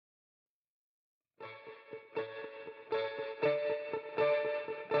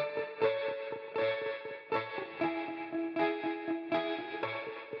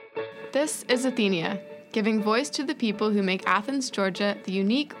This is Athenia, giving voice to the people who make Athens, Georgia, the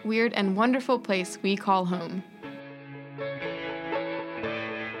unique, weird, and wonderful place we call home.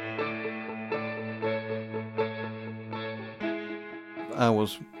 I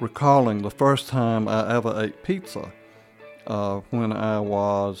was recalling the first time I ever ate pizza when I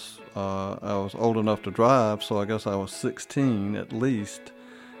was old enough to drive, so I guess I was 16 at least.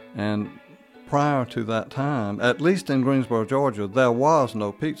 And prior to that time, at least in Greensboro, Georgia, there was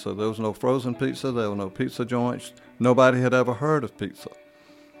no pizza. There was no frozen pizza. There were no pizza joints. Nobody had ever heard of pizza.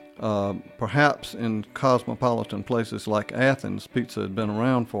 Perhaps in cosmopolitan places like Athens, pizza had been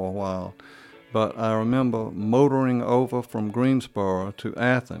around for a while. But I remember motoring over from Greensboro to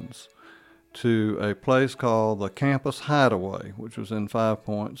Athens to a place called the Campus Hideaway, which was in Five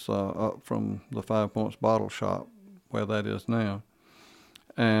Points, up from the Five Points bottle shop where that is now.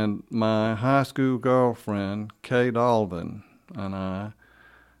 And my high school girlfriend, Kay Dalvin, and I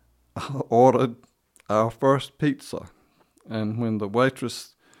ordered our first pizza. And when the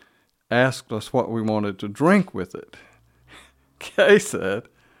waitress asked us what we wanted to drink with it, Kay said,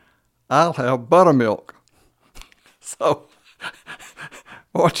 "I'll have buttermilk." So,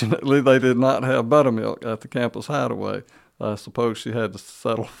 fortunately, they did not have buttermilk at the Campus Hideaway. I suppose she had to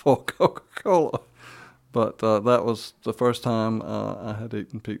settle for Coca-Cola. But that was the first time I had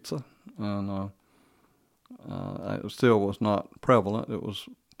eaten pizza, and it still was not prevalent. It was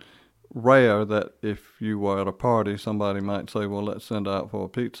rare that if you were at a party, somebody might say, well, let's send out for a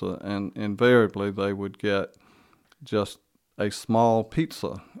pizza, and invariably they would get just a small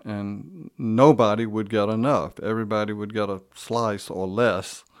pizza, and nobody would get enough. Everybody would get a slice or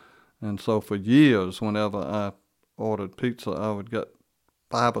less, and so for years, whenever I ordered pizza, I would get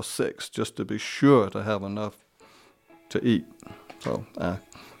 5 or 6 just to be sure to have enough to eat. So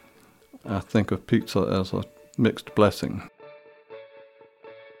I think of pizza as a mixed blessing.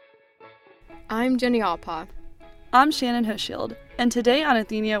 I'm Jenny Alpaugh. I'm Shannon Hushield, and today on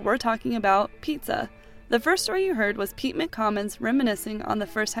Athenia we're talking about pizza. The first story you heard was Pete McCommons reminiscing on the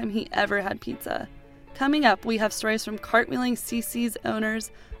first time he ever had pizza. Coming up, we have stories from Cartwheeling CC's owners,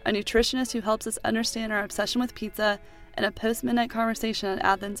 a nutritionist who helps us understand our obsession with pizza, and a post-midnight conversation at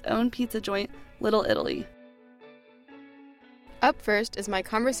Athens' own pizza joint, Little Italy. Up first is my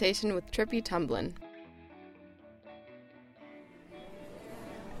conversation with Trippy Tumblin.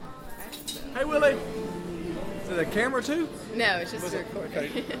 Hey, Willie. Is it a camera, too? No, it's just a recorder.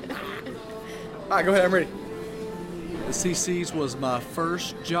 Okay. All right, go ahead. I'm ready. The CC's was my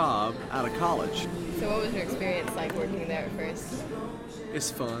first job out of college. So what was your experience like working there at first? It's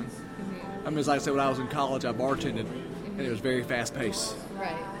fun. I mean, it's like I said, when I was in college, I bartended, and it was very fast-paced.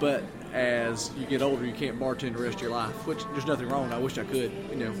 Right. But as you get older, you can't bartend the rest of your life, which there's nothing wrong. I wish I could.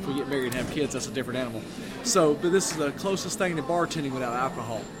 You know, if we get married and have kids, that's a different animal. So, but this is the closest thing to bartending without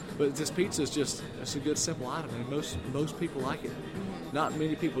alcohol. But this pizza is it's a good, simple item, and most people like it. Not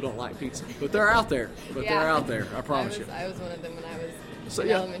many people don't like pizza, but they're out there. They're out there, I promise you. I was one of them when I was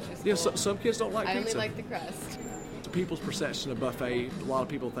in elementary school. Yeah, some kids don't like pizza. I only like the crust. People's perception of buffet, a lot of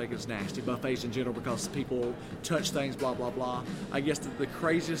people think it's nasty, buffets in general, because people touch things, blah, blah, blah. I guess the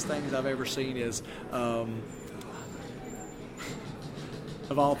craziest things I've ever seen is, of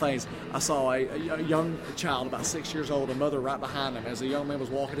all things, I saw a young child, about 6 years old, a mother right behind him, as a young man was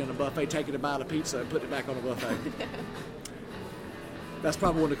walking in a buffet, taking a bite of pizza and putting it back on the buffet. That's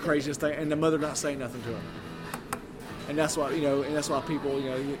probably one of the craziest things, and the mother not saying nothing to him. And that's why, people,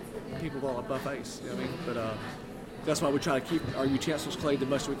 people don't like buffets, you know what I mean? But, that's why we try to keep our utensils clean the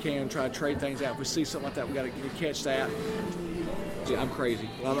most we can, try to trade things out. If we see something like that, we got to catch that. Yeah, I'm crazy.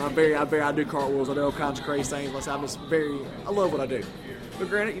 I do cartwheels. I do all kinds of crazy things. I love what I do. But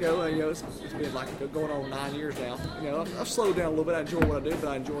granted, it's been like going on 9 years now. I've slowed down a little bit. I enjoy what I do, but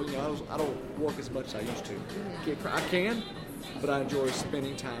I enjoy, I don't work as much as I used to. I can, but I enjoy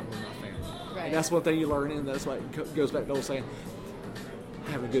spending time with my family. Right. And that's one thing you learn, and that's why it goes back to the old saying,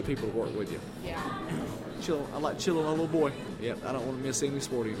 having good people to work with you. Yeah. I like chilling on a little boy. Yep, I don't want to miss any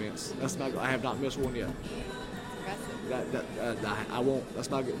sporting events. I have not missed one yet. I won't. That's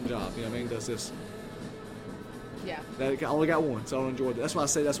not getting a job. You know what I mean? That's just. Yeah. I only got one, so I don't enjoy it. That's why I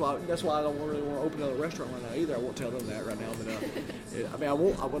say that's why I don't really want to open another restaurant right now either. I won't tell them that right now. But I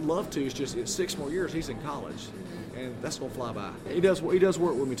would love to. It's 6 more years. He's in college, and that's gonna fly by. He does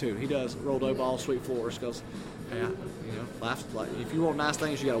work with me too. He does roll dough balls, sweet floors, because life's like, if you want nice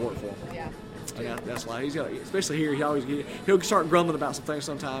things, you got to work for them. Yeah. And that's why he's got, especially here, he'll start grumbling about some things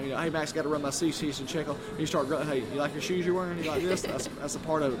sometime. Hey, Max, got to run my CCs and check on. You start grumbling, hey, you like your shoes you're wearing? You like this? That's a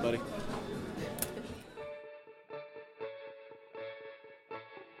part of it, buddy.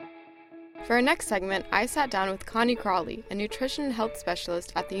 For our next segment, I sat down with Connie Crawley, a nutrition and health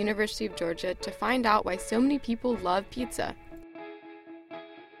specialist at the University of Georgia, to find out why so many people love pizza.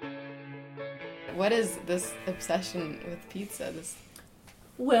 What is this obsession with pizza?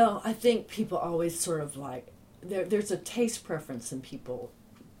 Well, I think people always sort of like, there's a taste preference in people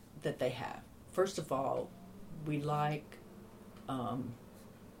that they have. First of all, we like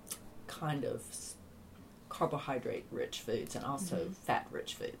kind of carbohydrate-rich foods and also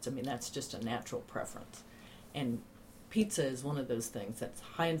fat-rich foods. I mean, that's just a natural preference. And pizza is one of those things that's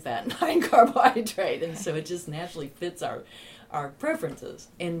high in fat and high in carbohydrate, and so it just naturally fits our preferences.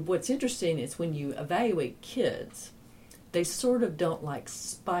 And what's interesting is when you evaluate kids, they sort of don't like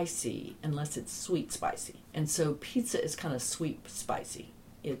spicy unless it's sweet spicy. And so pizza is kind of sweet spicy.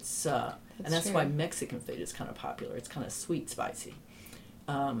 It's and that's why Mexican food is kind of popular. It's kind of sweet spicy.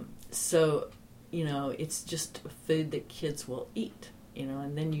 So, you know, it's just a food that kids will eat, you know,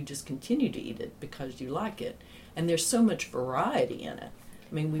 and then you just continue to eat it because you like it. And there's so much variety in it.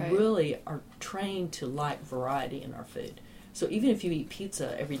 I mean, we really are trained to like variety in our food. So even if you eat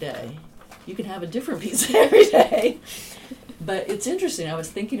pizza every day, you can have a different pizza every day. But it's interesting. I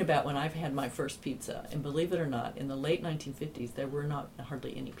was thinking about when I've had my first pizza, and believe it or not, in the late 1950s, there were not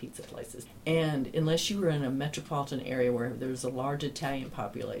hardly any pizza places. And unless you were in a metropolitan area where there was a large Italian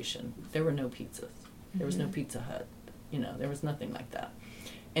population, there were no pizzas. There was no Pizza Hut. You know, there was nothing like that.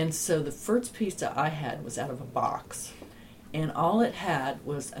 And so the first pizza I had was out of a box. And all it had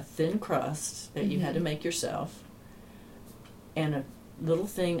was a thin crust that you had to make yourself, and a little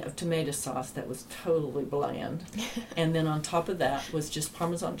thing of tomato sauce that was totally bland. And then on top of that was just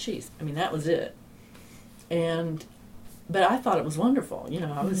Parmesan cheese. I mean, that was it. But I thought it was wonderful. You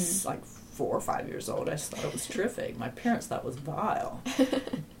know, I was like 4 or 5 years old. I just thought it was terrific. My parents thought it was vile.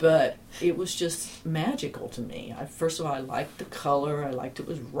 But it was just magical to me. First of all, I liked the color. I liked it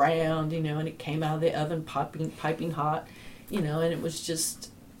was round, you know, and it came out of the oven piping hot, you know, and it was just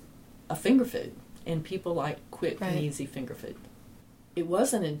a finger food. And people like quick and easy finger food. It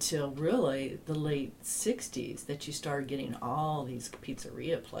wasn't until really the late 60s that you started getting all these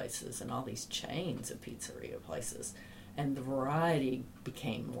pizzeria places and all these chains of pizzeria places. And the variety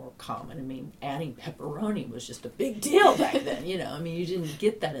became more common. I mean, adding pepperoni was just a big deal back then, you know. I mean, you didn't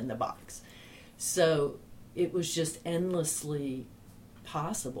get that in the box. So it was just endlessly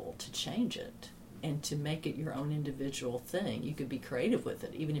possible to change it and to make it your own individual thing. You could be creative with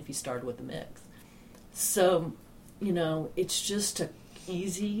it, even if you started with a mix. So, you know, it's just an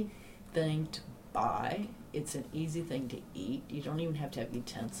easy thing to buy. It's an easy thing to eat. You don't even have to have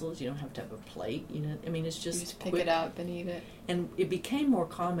utensils. You don't have to have a plate. You know, I mean, it's just you just pick quick. It up and eat it. And it became more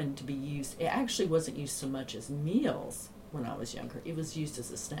common to be used. It actually wasn't used so much as meals when I was younger. It was used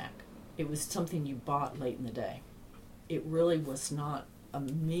as a snack. It was something you bought late in the day. It really was not a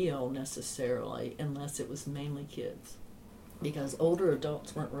meal necessarily unless it was mainly kids, because older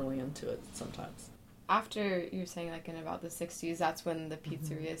adults weren't really into it sometimes. After you were saying, like, in about the 60s, that's when the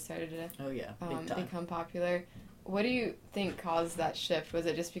pizzerias started to become popular. What do you think caused that shift? Was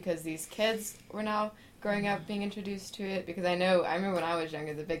it just because these kids were now growing up being introduced to it? Because I remember when I was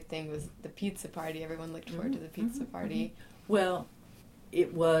younger, the big thing was the pizza party. Everyone looked forward to the pizza party. Well,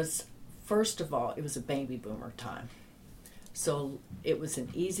 it was, first of all, it was a baby boomer time. So it was an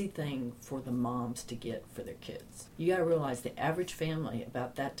easy thing for the moms to get for their kids. You got to realize the average family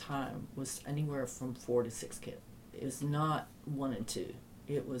about that time was anywhere from 4 to 6 kids. It was not 1 and 2.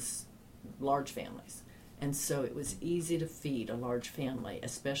 It was large families. And so it was easy to feed a large family,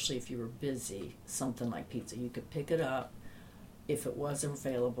 especially if you were busy, something like pizza. You could pick it up if it was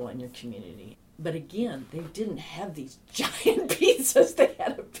available in your community. But again, they didn't have these giant pizzas. They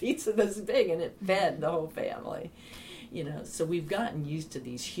had a pizza this big and it fed the whole family. You know, so we've gotten used to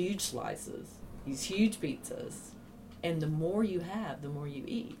these huge slices, these huge pizzas, and the more you have, the more you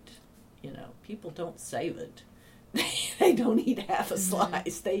eat. You know, people don't save it. They don't eat half a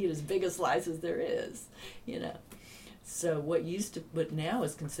slice. They eat as big a slice as there is, you know. So what now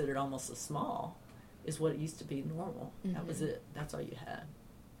is considered almost a small is what it used to be normal. That was it. That's all you had.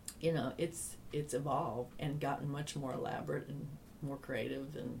 You know, it's evolved and gotten much more elaborate and more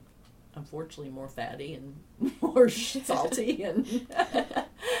creative and unfortunately more fatty and more salty and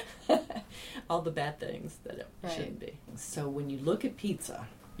all the bad things that it shouldn't be. So when you look at pizza,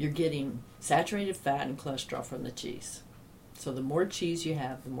 you're getting saturated fat and cholesterol from the cheese. So the more cheese you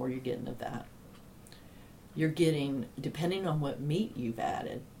have, the more you're getting of that. You're getting, depending on what meat you've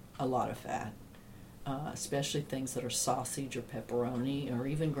added, a lot of fat, especially things that are sausage or pepperoni or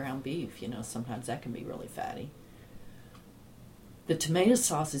even ground beef. You know, sometimes that can be really fatty. The tomato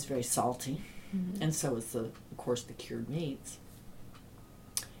sauce is very salty, and so is of course the cured meats.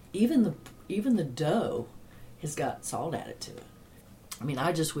 Even even the dough has got salt added to it. I mean,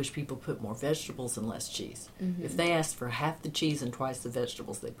 I just wish people put more vegetables and less cheese. Mm-hmm. If they asked for half the cheese and twice the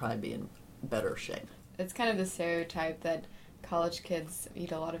vegetables, they'd probably be in better shape. It's kind of the stereotype that college kids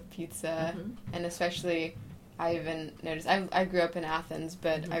eat a lot of pizza, and especially I even noticed, I grew up in Athens,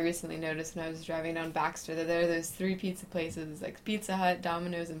 but I recently noticed when I was driving down Baxter that there are those 3 pizza places, like Pizza Hut,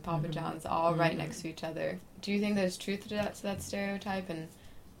 Domino's, and Papa John's, all right next to each other. Do you think there's truth to that stereotype, and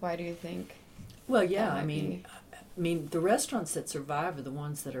why do you think? Well, yeah, I mean, the restaurants that survive are the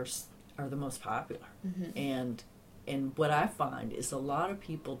ones that are the most popular, and what I find is a lot of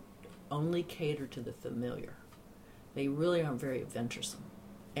people only cater to the familiar. They really aren't very adventuresome,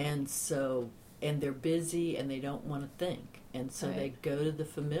 and they're busy and they don't want to think, and so they go to the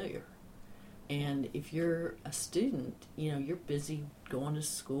familiar. And if you're a student, you're busy going to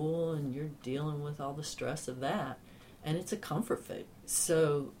school and you're dealing with all the stress of that, and it's a comfort food.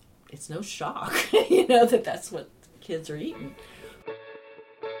 So it's no shock, that that's what kids are eating.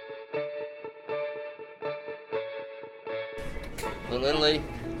 Little Italy,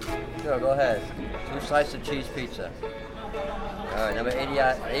 sure, go ahead. 2 slices of cheese pizza. All right, number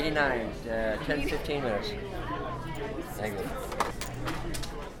 89, 10-15 minutes. Thank you.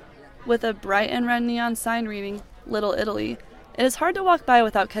 With a bright and red neon sign reading Little Italy, it is hard to walk by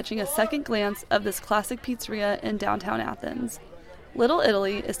without catching a second glance of this classic pizzeria in downtown Athens. Little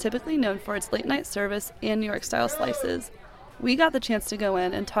Italy is typically known for its late-night service and New York-style slices. We got the chance to go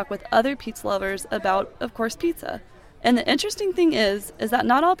in and talk with other pizza lovers about, of course, pizza. And the interesting thing is that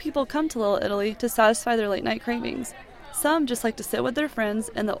not all people come to Little Italy to satisfy their late-night cravings. Some just like to sit with their friends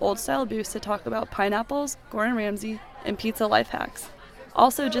in the old-style booths to talk about pineapples, Gordon Ramsay, and pizza life hacks.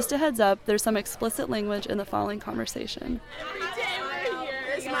 Also, just a heads up, there's some explicit language in the following conversation.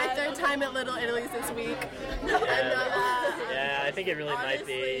 It's my 3rd time at Little Italy's this week. Yeah, I think it really might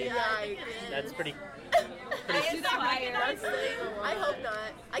be. That's pretty inspired. I hope not.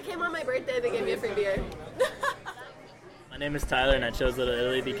 I came on my birthday, they gave me a free beer. My name is Tyler, and I chose Little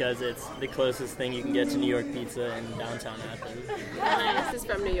Italy because it's the closest thing you can get to New York pizza in downtown Athens. This is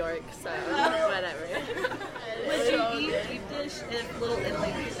from New York, so whatever. Would you eat deep dish if Little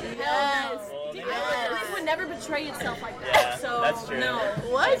Italy pizza? Yes. Little Italy would never betray itself like that. Yeah, so that's true. No.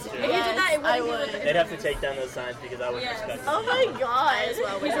 What? If you did that, it wouldn't be. They'd have to take down those signs because I wouldn't respect them. Oh my god.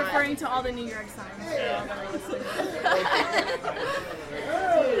 Well, he's referring to all the New York signs. Yeah.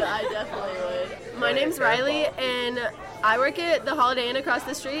 Dude, I definitely would. My name's Riley, and I work at the Holiday Inn across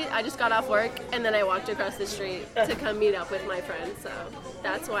the street. I just got off work, and then I walked across the street to come meet up with my friends, so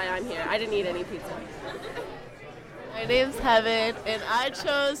that's why I'm here. I didn't eat any pizza. My name's Heaven, and I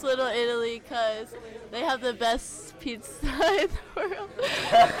chose Little Italy because they have the best pizza in the world.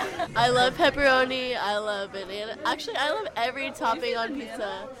 I love pepperoni, I love banana. Actually, I love every topping on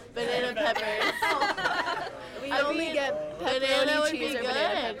pizza. Banana peppers. We only get banana would cheese be or good.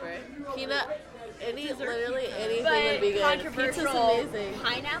 banana pepper. Peanut. Literally anything would be good. Pizza's amazing.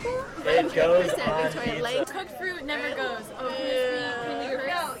 Pineapple? It goes 100% on Victoria Lane. pizza. Cooked fruit never goes. Oh,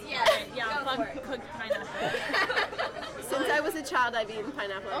 cooked pineapple. Since I was a child, I've eaten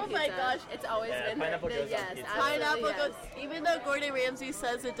pineapple on Oh pizza. my gosh. It's always been pineapple goes on yes, pizza. absolutely Pineapple yes. goes, even though Gordon Ramsay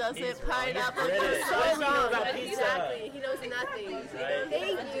says it doesn't, He's pineapple British. goes What does he know so about wrong. pizza? Exactly. He knows nothing. Right.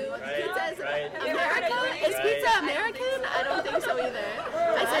 Thank you. Right. Pizza's Right. American? Is Right. pizza American? I don't think so either.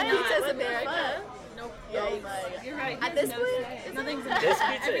 I said pizza's American. Nope. Yikes. You're right. At this point, Nothing's This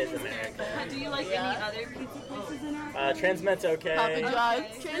pizza is American. Do you like any other pizza places in Athens? Transmet's okay. Papa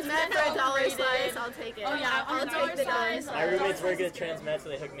John's. Transmet for a dollar slice, I'll take it. Oh, yeah, I'll take the dollar My slice. roommates work at Transmet, so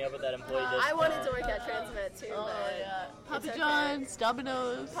they hooked me up with that employee discount. I wanted to work at Transmet too, Oh, but yeah. Papa okay. John's,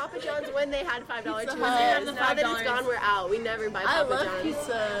 Domino's. Papa John's when they had $5 Pizza Tuesdays. Hut. Now that it's gone, we're out. We never buy I Papa love John's.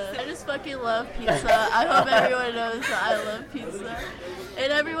 pizza. I just fucking love pizza. I hope everyone knows that I love pizza.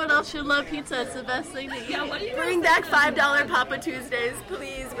 And everyone else should love pizza. It's the best thing to eat. Bring back $5 Papa Tuesdays,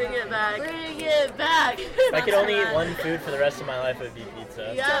 please. Bring it back. Bring it back. If I could only eat one food for the rest of my life, it would be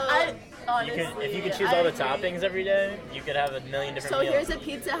pizza. Yeah, honestly. If you could choose all the toppings every day, you could have a million different So meals. here's a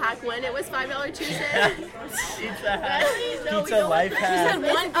pizza hack. When it was $5 Tuesday, Pizza hack. No, we Pizza don't- life She hack. said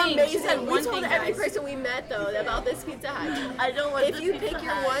one thing. She amazing. said We one told thing, every guys. person we met though about this pizza hack. I don't want If the you pizza pick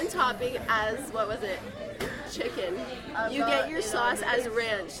your hack. one topping as what was it? Chicken. You get your sauce as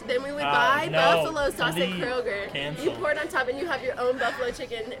ranch. Then we would buy no, buffalo sauce at delete, Kroger. cancel. You pour it on top and you have your own buffalo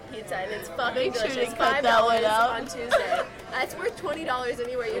chicken pizza and it's fucking Make sure to delicious. cut that one $5 out. on Tuesday. That's worth $20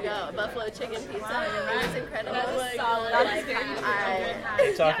 anywhere you go. A buffalo chicken pizza. It was incredible. That's solid. That is very Alright.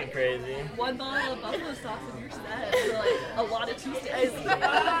 You're talking crazy. One bottle of buffalo sauce in your set for like a lot of Tuesdays.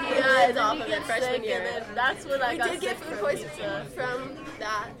 Yeah, it's off of You it get freshman sick, year. and then that's when I We got did get sick food from poisoning pizza. from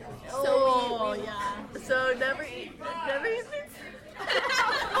that. Oh, yeah. So never eat pizza.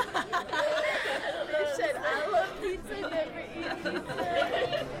 Said, I love pizza, never eat pizza.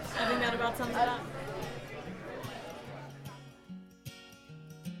 I think that about sums it up.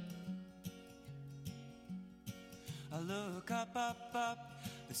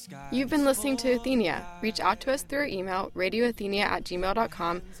 You've been listening to Athenia. Reach out to us through our email,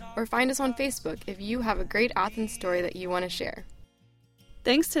 radioathenia@gmail.com, or find us on Facebook if you have a great Athens story that you want to share.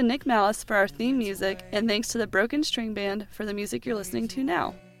 Thanks to Nick Malice for our theme music, and thanks to the Broken String Band for the music you're listening to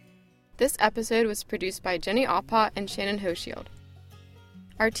now. This episode was produced by Jenny Alpaugh and Shannon Hoshield.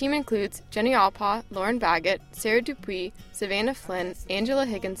 Our team includes Jenny Alpaugh, Lauren Baggett, Sarah Dupuis, Savannah Flynn, Angela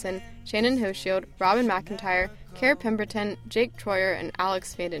Higginson, Shannon Hoshield, Robin McIntyre, Kara Pemberton, Jake Troyer, and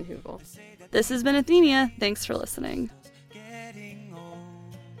Alex Vanden Heuvel. This has been Athenia. Thanks for listening.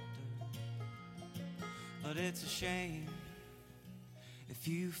 But it's a shame if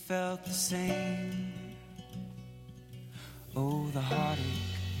you felt the same. Oh, the heartache.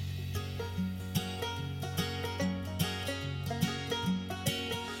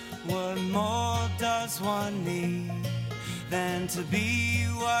 What more does one need than to be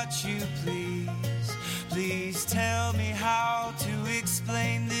what you please? Please tell me how to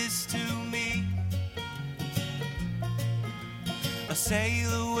explain this to me. A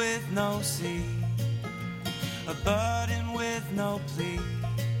sailor with no sea, a burden with no plea.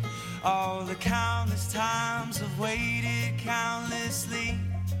 All the countless times I've waited countlessly,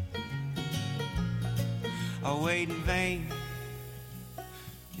 I wait in vain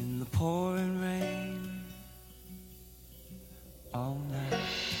in the pouring rain all night.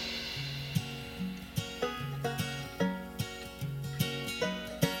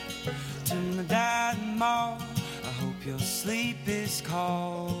 To my dad and mom, I hope your sleep is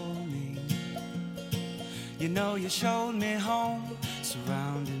calming. You know you showed me home,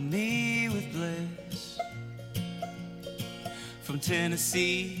 surrounded me with bliss. From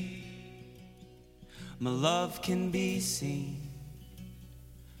Tennessee, my love can be seen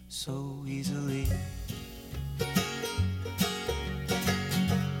so easily.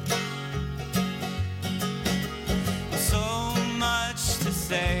 So much to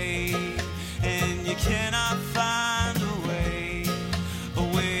say, and you cannot find a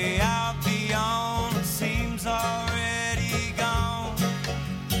way out beyond what seems already gone.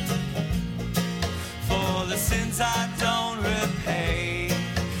 For the sins I don't repay,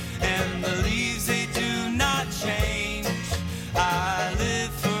 and the leaves they do not change, I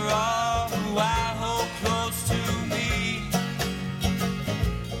live for all who I hold close to me.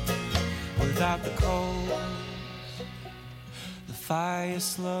 Without the coals, the fire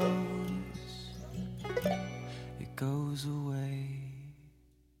slows, it goes away.